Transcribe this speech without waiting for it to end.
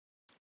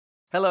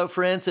Hello,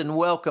 friends, and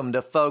welcome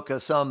to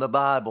Focus on the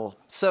Bible.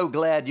 So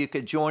glad you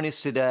could join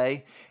us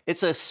today.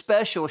 It's a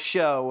special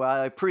show.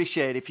 I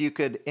appreciate if you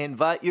could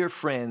invite your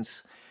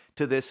friends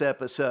to this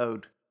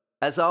episode.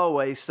 As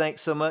always,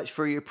 thanks so much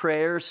for your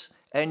prayers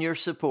and your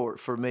support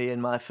for me and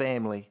my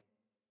family.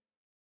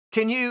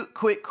 Can you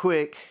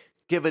quick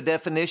give a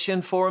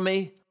definition for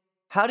me?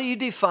 How do you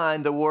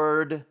define the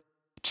word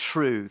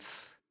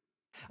truth?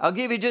 I'll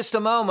give you just a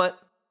moment,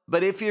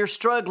 but if you're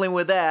struggling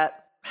with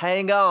that,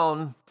 hang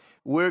on.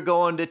 We're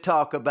going to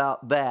talk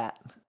about that.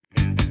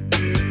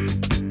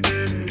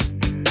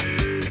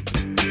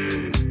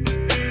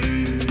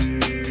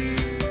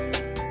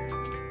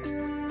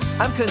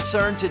 I'm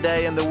concerned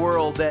today in the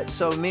world that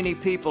so many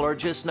people are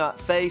just not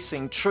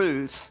facing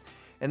truth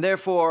and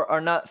therefore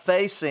are not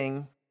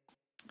facing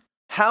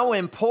how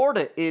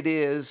important it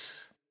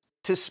is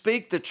to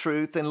speak the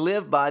truth and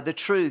live by the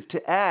truth,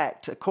 to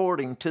act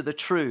according to the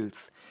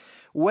truth.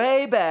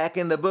 Way back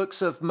in the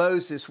books of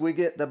Moses, we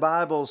get the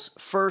Bible's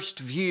first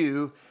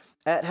view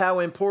at how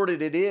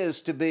important it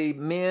is to be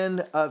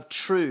men of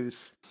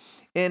truth.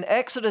 In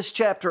Exodus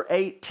chapter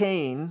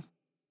 18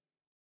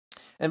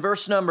 and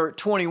verse number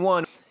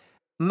 21,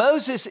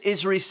 Moses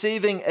is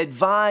receiving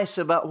advice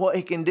about what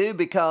he can do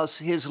because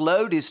his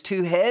load is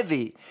too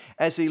heavy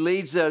as he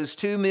leads those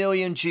 2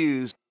 million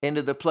Jews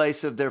into the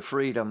place of their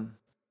freedom.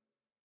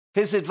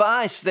 His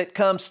advice that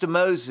comes to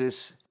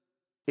Moses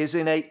is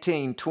in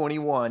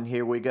 18:21.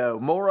 Here we go.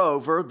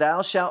 Moreover,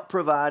 thou shalt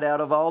provide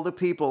out of all the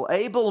people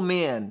able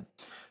men,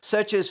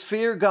 such as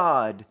fear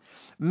God,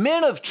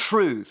 men of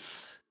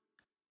truth,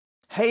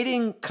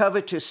 hating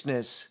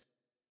covetousness,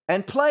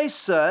 and place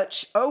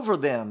such over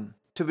them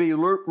to be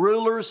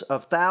rulers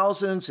of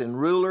thousands and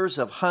rulers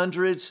of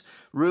hundreds,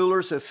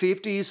 rulers of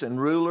 50s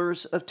and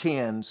rulers of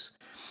 10s.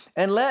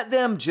 And let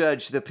them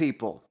judge the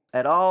people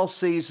at all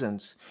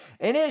seasons.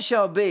 And it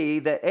shall be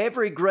that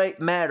every great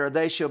matter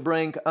they shall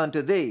bring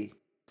unto thee,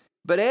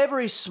 but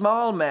every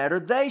small matter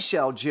they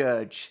shall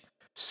judge.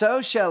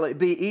 So shall it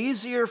be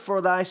easier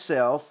for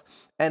thyself,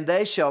 and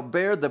they shall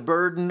bear the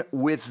burden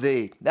with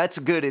thee. That's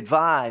good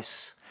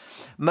advice.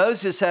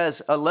 Moses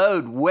has a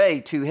load way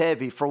too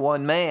heavy for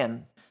one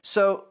man.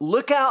 So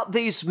look out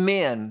these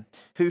men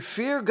who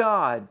fear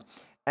God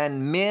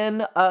and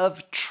men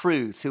of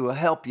truth who will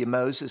help you,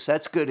 Moses.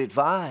 That's good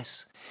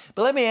advice.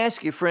 But let me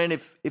ask you, friend,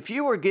 if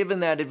you were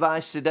given that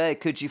advice today,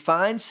 could you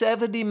find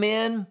 70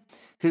 men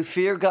who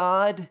fear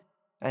God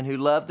and who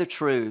love the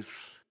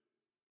truth?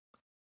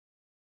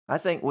 I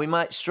think we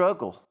might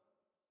struggle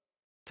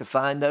to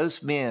find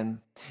those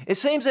men. It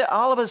seems that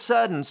all of a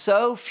sudden,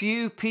 so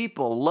few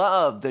people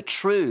love the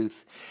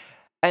truth,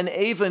 and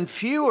even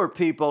fewer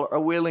people are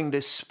willing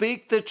to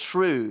speak the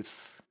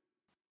truth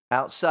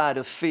outside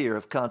of fear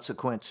of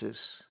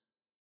consequences.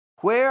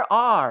 Where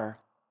are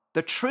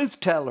the truth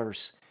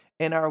tellers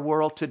in our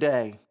world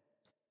today?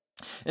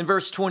 In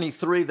verse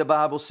 23, the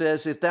Bible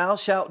says, if thou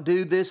shalt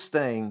do this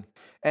thing,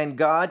 and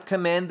God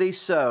command thee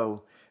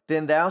so,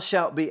 then thou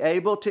shalt be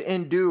able to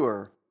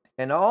endure,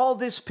 and all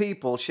this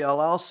people shall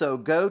also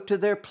go to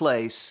their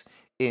place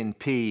in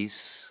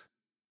peace.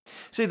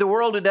 See, the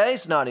world today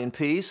is not in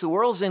peace. The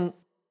world's in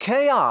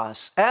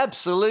chaos,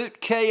 absolute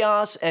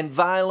chaos and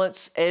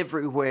violence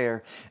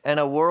everywhere, and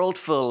a world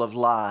full of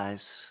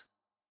lies.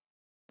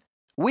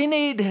 We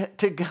need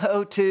to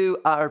go to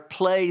our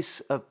place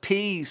of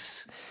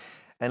peace,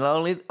 and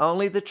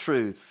only the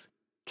truth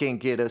can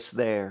get us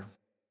there.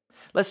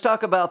 Let's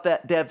talk about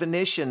that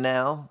definition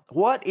now.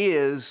 What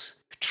is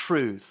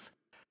truth?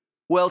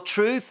 Well,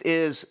 truth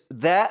is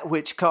that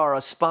which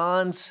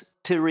corresponds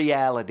to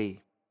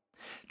reality.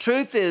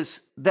 Truth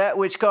is that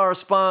which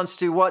corresponds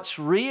to what's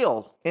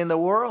real in the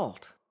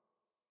world.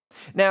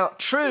 Now,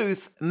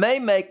 truth may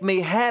make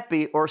me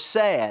happy or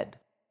sad,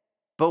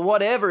 but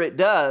whatever it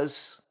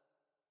does,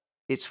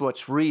 it's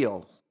what's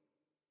real.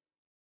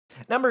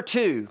 Number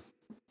 2,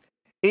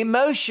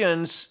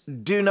 emotions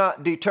do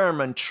not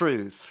determine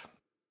truth.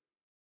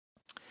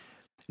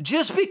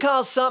 Just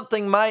because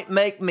something might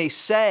make me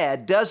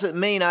sad doesn't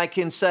mean I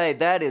can say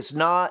that is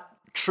not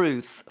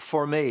truth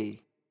for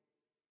me.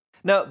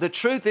 No, the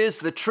truth is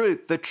the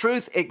truth. The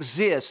truth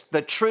exists.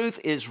 The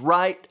truth is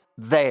right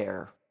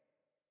there.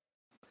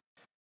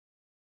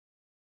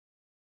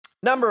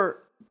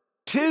 Number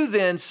 2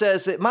 then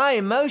says that my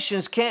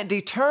emotions can't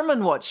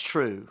determine what's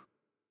true.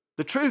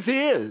 The truth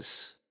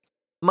is,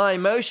 my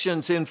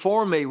emotions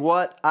inform me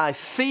what I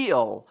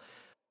feel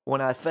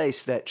when I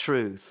face that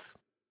truth.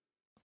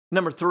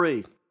 Number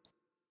 3,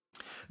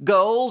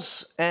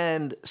 goals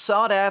and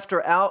sought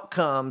after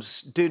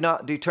outcomes do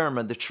not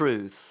determine the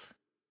truth.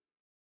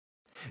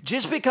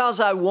 Just because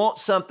I want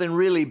something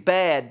really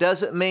bad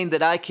doesn't mean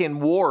that I can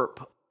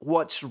warp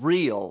what's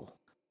real,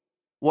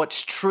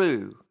 what's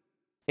true,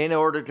 in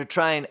order to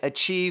try and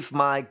achieve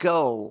my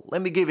goal.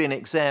 Let me give you an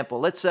example.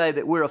 Let's say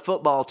that we're a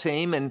football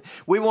team and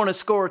we want to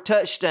score a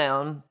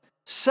touchdown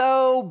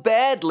so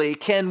badly.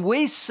 Can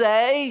we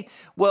say,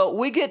 well,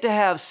 we get to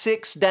have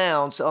 6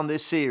 downs on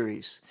this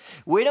series.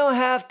 We don't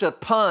have to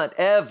punt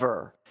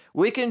ever.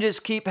 We can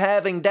just keep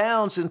having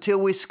downs until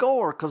we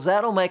score because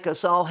that'll make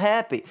us all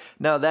happy.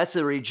 No, that's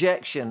a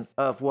rejection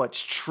of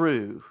what's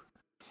true.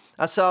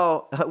 I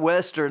saw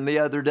Western the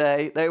other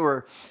day. They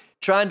were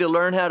trying to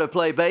learn how to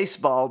play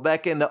baseball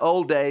back in the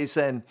old days,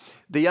 and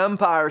the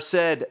umpire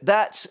said,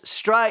 "That's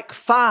strike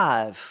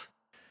 5.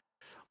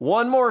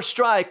 One more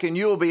strike and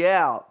you'll be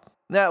out."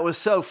 Now, it was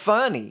so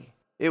funny.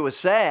 It was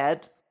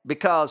sad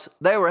because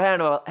they were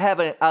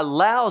having a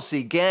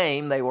lousy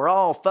game. They were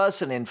all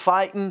fussing and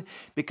fighting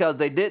because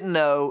they didn't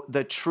know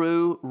the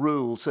true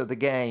rules of the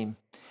game.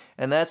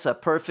 And that's a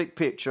perfect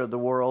picture of the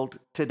world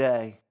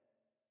today.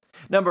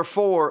 Number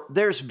 4,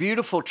 there's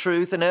beautiful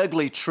truth and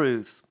ugly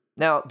truth.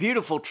 Now,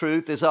 beautiful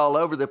truth is all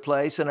over the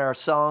place in our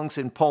songs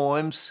and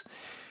poems,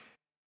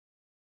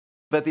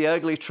 but the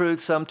ugly truth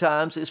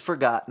sometimes is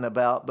forgotten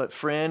about. But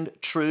friend,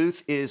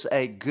 truth is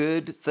a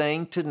good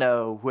thing to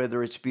know,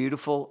 whether it's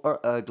beautiful or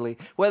ugly,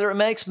 whether it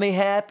makes me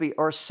happy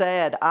or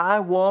sad. I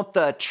want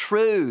the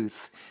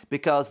truth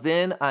because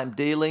then I'm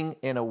dealing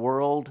in a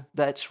world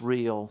that's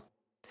real.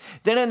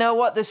 Then I know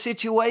what the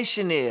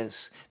situation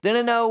is. Then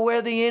I know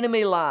where the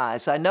enemy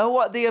lies. I know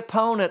what the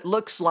opponent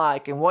looks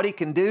like and what he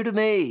can do to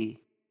me.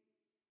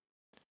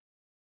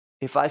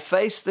 If I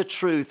face the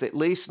truth, at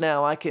least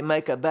now I can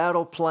make a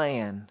battle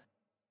plan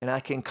and I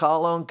can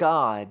call on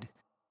God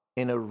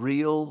in a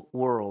real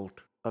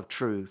world of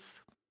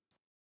truth.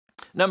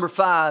 Number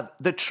 5,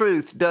 the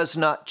truth does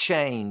not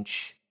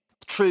change.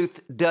 Truth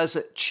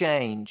doesn't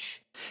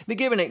change. Let me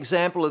give an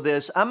example of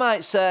this. I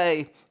might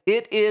say,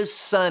 "It is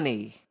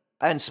sunny,"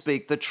 and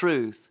speak the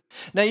truth.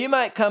 Now, you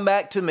might come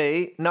back to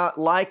me not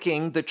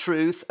liking the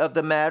truth of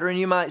the matter, and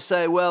you might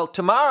say, "Well,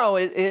 tomorrow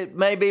it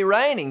may be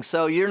raining,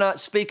 so you're not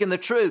speaking the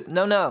truth."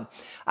 No.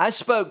 I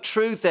spoke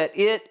truth that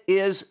it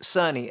is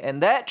sunny,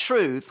 and that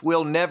truth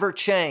will never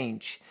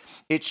change.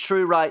 It's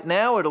true right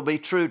now. It'll be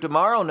true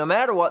tomorrow, no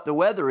matter what the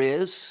weather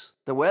is.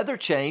 The weather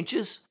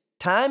changes.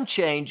 Time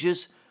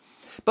changes.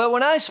 But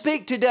when I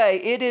speak today,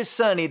 it is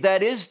sunny.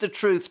 That is the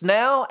truth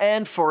now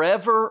and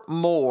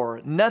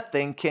forevermore.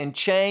 Nothing can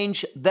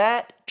change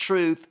that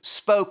truth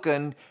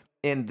spoken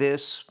in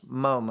this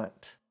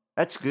moment.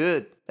 That's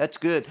good. That's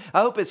good.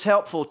 I hope it's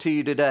helpful to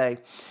you today.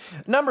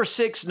 Number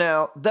 6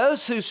 now,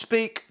 those who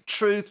speak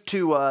truth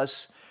to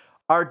us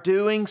are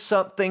doing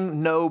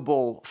something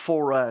noble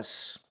for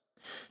us.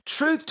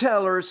 Truth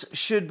tellers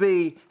should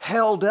be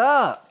held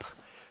up.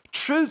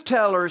 Truth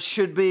tellers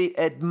should be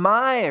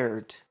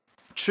admired.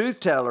 Truth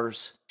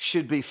tellers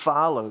should be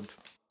followed.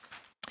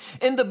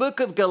 In the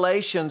book of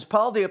Galatians,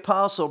 Paul the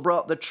Apostle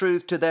brought the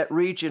truth to that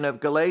region of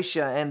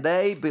Galatia, and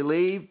they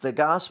believed the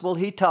gospel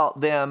he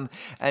taught them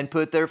and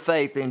put their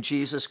faith in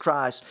Jesus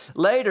Christ.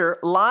 Later,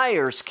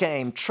 liars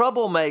came,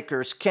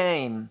 troublemakers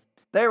came.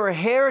 They were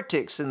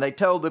heretics, and they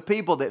told the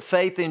people that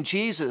faith in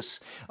Jesus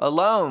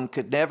alone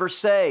could never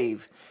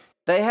save.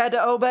 They had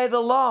to obey the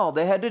law.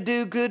 They had to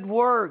do good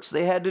works.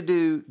 They had to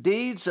do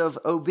deeds of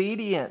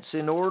obedience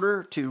in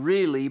order to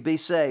really be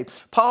saved.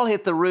 Paul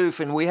hit the roof,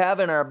 and we have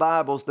in our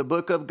Bibles the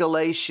book of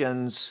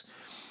Galatians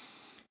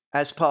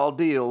as Paul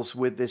deals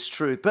with this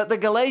truth. But the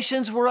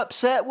Galatians were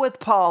upset with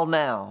Paul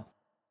now.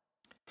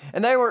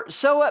 And they were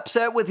so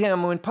upset with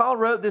him. When Paul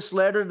wrote this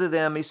letter to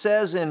them, he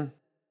says in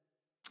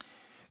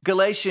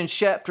Galatians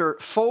chapter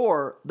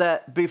 4,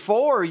 that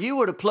before you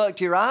would have plucked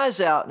your eyes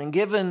out and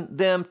given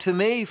them to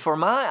me for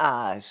my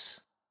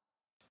eyes.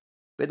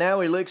 But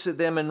now he looks at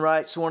them and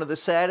writes one of the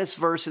saddest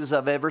verses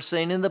I've ever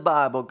seen in the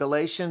Bible,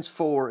 Galatians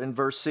 4 and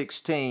verse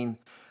 16.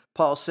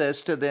 Paul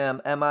says to them,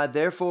 "Am I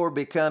therefore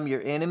become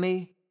your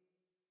enemy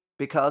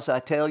because I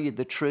tell you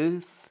the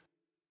truth?"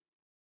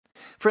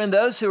 Friend,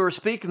 those who are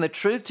speaking the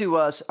truth to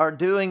us are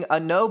doing a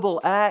noble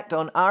act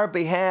on our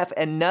behalf,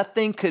 and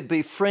nothing could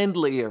be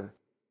friendlier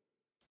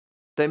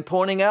than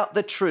pointing out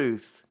the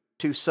truth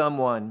to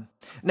someone.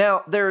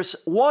 Now, there's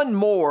one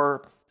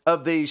more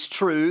of these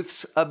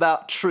truths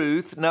about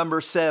truth,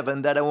 number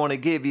 7, that I want to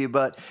give you,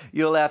 but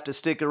you'll have to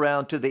stick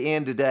around to the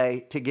end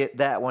today to get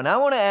that one. I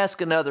want to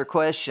ask another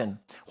question.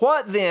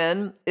 What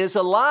then is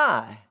a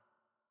lie?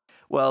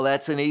 Well,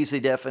 that's an easy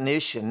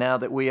definition now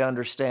that we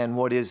understand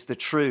what is the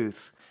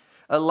truth.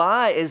 A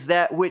lie is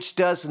that which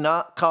does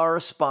not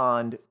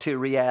correspond to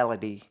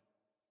reality.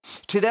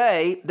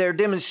 Today, there are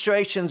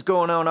demonstrations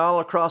going on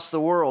all across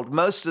the world.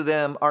 Most of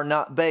them are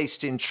not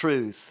based in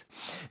truth.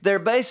 They're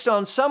based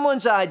on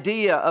someone's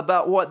idea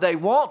about what they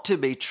want to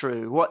be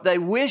true, what they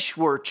wish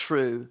were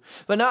true,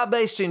 but not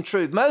based in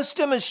truth. Most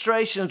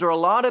demonstrations are a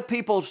lot of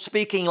people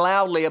speaking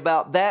loudly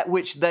about that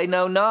which they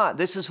know not.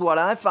 This is what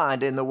I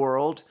find in the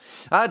world.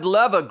 I'd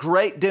love a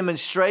great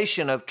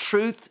demonstration of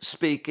truth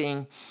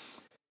speaking,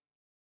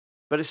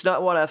 but it's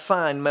not what I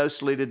find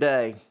mostly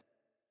today.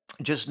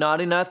 Just not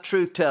enough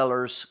truth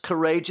tellers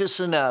courageous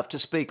enough to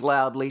speak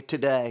loudly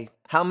today.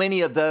 How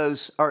many of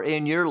those are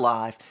in your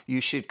life? You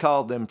should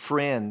call them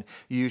friend.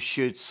 You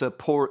should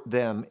support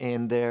them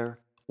in their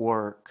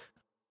work.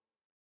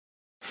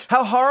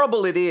 How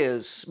horrible it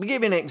is. Let me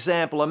give you an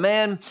example. A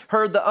man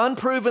heard the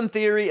unproven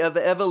theory of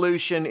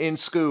evolution in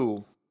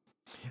school.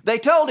 They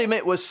told him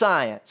it was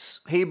science.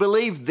 He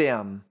believed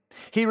them.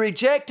 He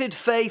rejected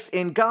faith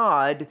in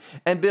God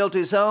and built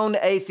his own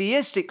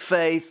atheistic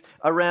faith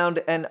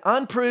around an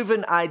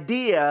unproven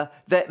idea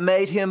that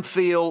made him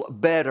feel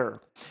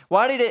better.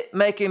 Why did it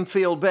make him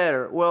feel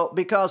better? Well,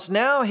 because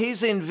now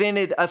he's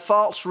invented a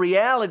false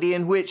reality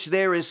in which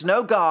there is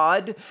no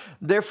God,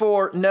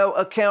 therefore no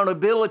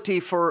accountability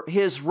for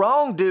his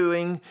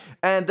wrongdoing,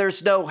 and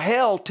there's no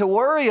hell to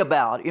worry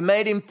about. It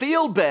made him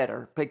feel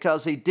better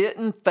because he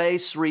didn't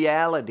face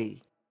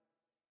reality.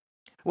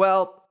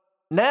 Well,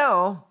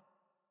 now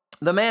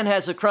the man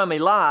has a crummy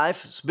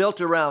life. It's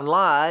built around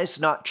lies,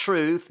 not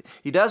truth.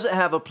 He doesn't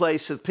have a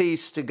place of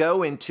peace to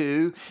go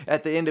into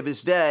at the end of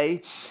his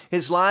day.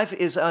 His life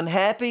is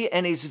unhappy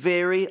and he's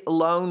very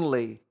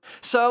lonely.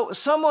 So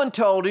someone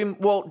told him,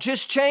 well,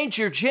 just change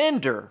your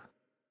gender.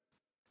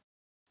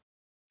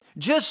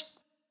 Just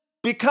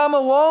become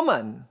a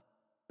woman.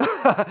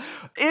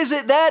 Is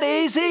it that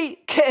easy?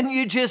 Can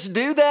you just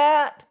do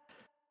that?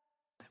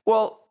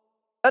 Well,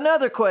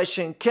 another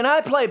question. Can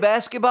I play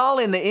basketball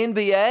in the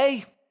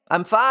NBA?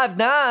 I'm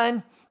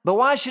 5'9", but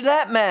why should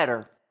that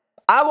matter?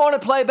 I want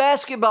to play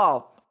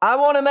basketball. I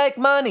want to make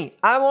money.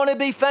 I want to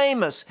be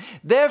famous.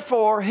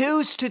 Therefore,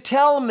 who's to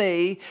tell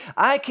me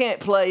I can't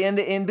play in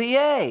the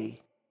NBA?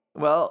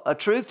 Well, a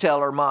truth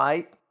teller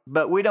might,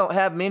 but we don't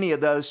have many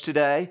of those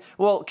today.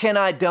 Well, can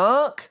I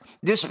dunk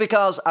just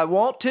because I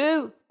want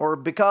to, or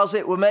because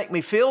it would make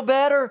me feel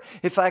better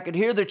if I could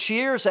hear the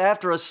cheers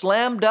after a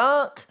slam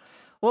dunk?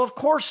 Well, of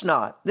course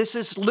not. This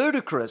is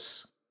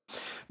ludicrous.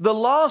 The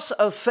loss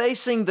of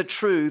facing the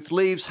truth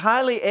leaves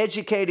highly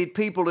educated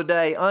people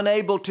today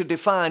unable to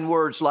define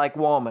words like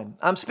woman.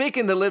 I'm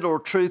speaking the literal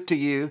truth to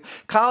you.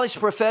 College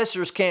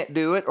professors can't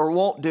do it or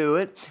won't do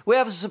it. We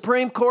have a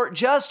Supreme Court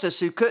justice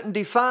who couldn't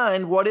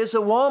define what is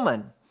a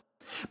woman.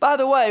 By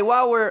the way,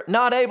 while we're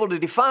not able to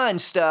define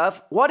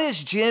stuff, what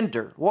is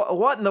gender?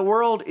 What in the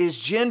world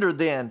is gender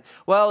then?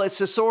 Well,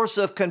 it's a source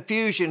of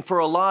confusion for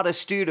a lot of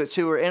students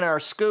who are in our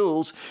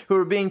schools who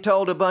are being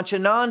told a bunch of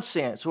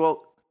nonsense.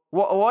 Well,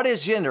 what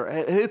is gender?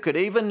 Who could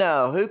even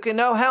know? Who can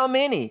know how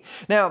many?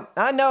 Now,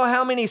 I know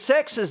how many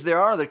sexes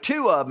there are. There are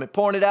two of them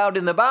pointed out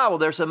in the Bible.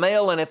 There's a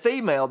male and a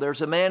female.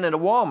 There's a man and a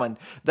woman.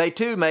 They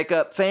too make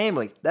up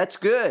family. That's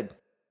good.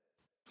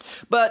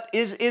 But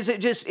is it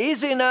just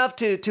easy enough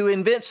to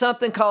invent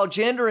something called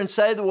gender and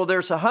say that, well,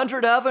 there's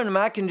 100 of them and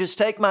I can just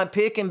take my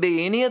pick and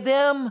be any of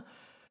them?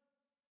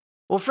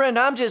 Well, friend,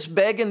 I'm just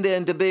begging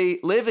then to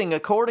be living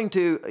according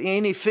to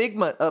any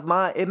figment of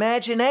my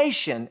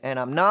imagination, and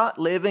I'm not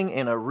living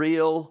in a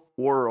real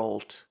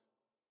world.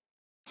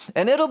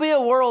 And it'll be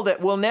a world that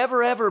will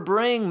never ever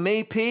bring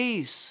me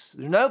peace.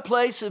 There's no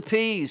place of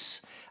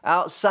peace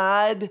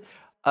outside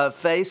of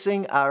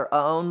facing our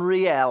own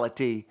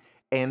reality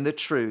and the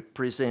truth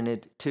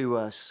presented to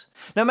us.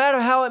 No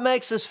matter how it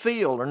makes us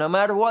feel, or no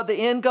matter what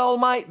the end goal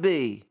might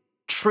be,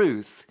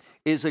 truth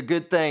is a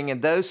good thing,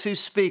 and those who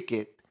speak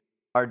it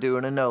are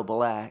doing a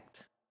noble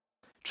act.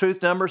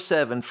 Truth number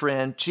 7,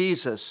 friend,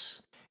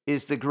 Jesus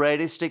is the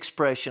greatest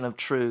expression of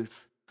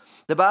truth.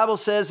 The Bible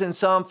says in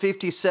Psalm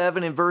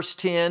 57 in verse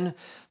 10,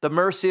 the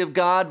mercy of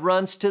God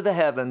runs to the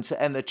heavens,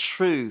 and the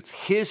truth,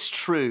 His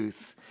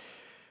truth,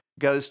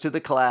 goes to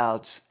the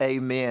clouds.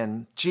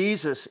 Amen.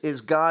 Jesus is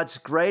God's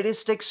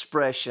greatest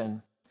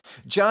expression.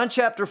 John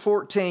chapter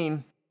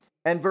 14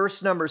 and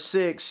verse number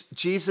 6,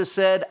 Jesus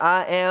said,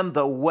 I am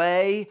the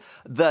way,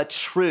 the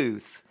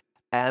truth,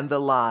 and the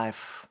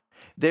life.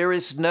 There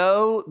is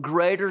no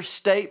greater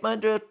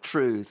statement of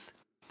truth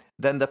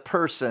than the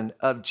person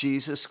of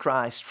Jesus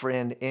Christ,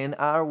 friend, in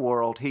our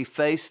world. He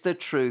faced the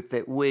truth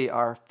that we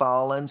are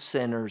fallen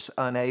sinners,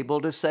 unable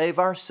to save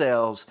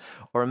ourselves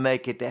or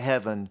make it to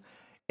heaven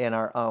in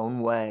our own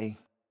way.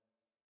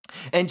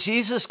 And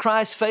Jesus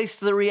Christ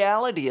faced the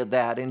reality of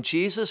that, and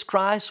Jesus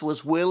Christ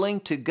was willing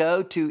to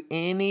go to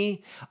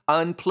any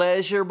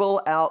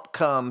unpleasurable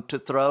outcome to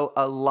throw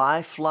a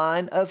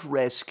lifeline of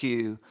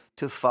rescue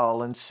to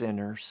fallen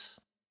sinners.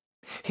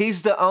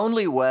 He's the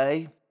only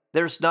way.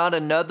 There's not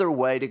another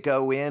way to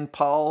go in.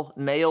 Paul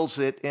nails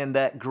it in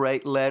that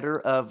great letter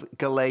of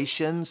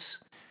Galatians.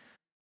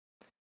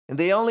 And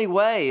the only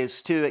way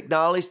is to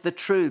acknowledge the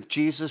truth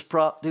Jesus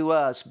brought to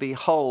us.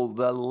 Behold,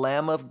 the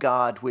Lamb of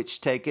God,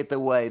 which taketh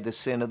away the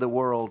sin of the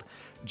world.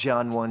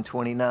 John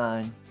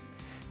 1:29.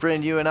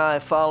 Friend, you and I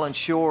have fallen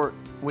short.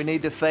 We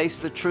need to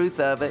face the truth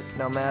of it,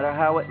 no matter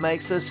how it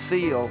makes us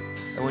feel.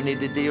 And we need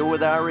to deal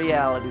with our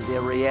reality. The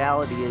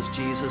reality is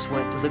Jesus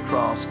went to the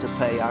cross to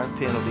pay our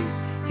penalty.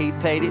 He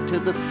paid it to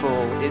the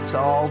full. It's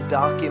all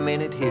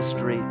documented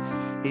history.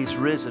 He's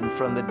risen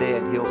from the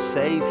dead. He'll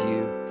save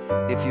you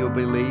if you'll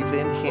believe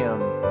in Him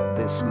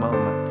this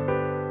moment.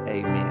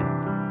 Amen.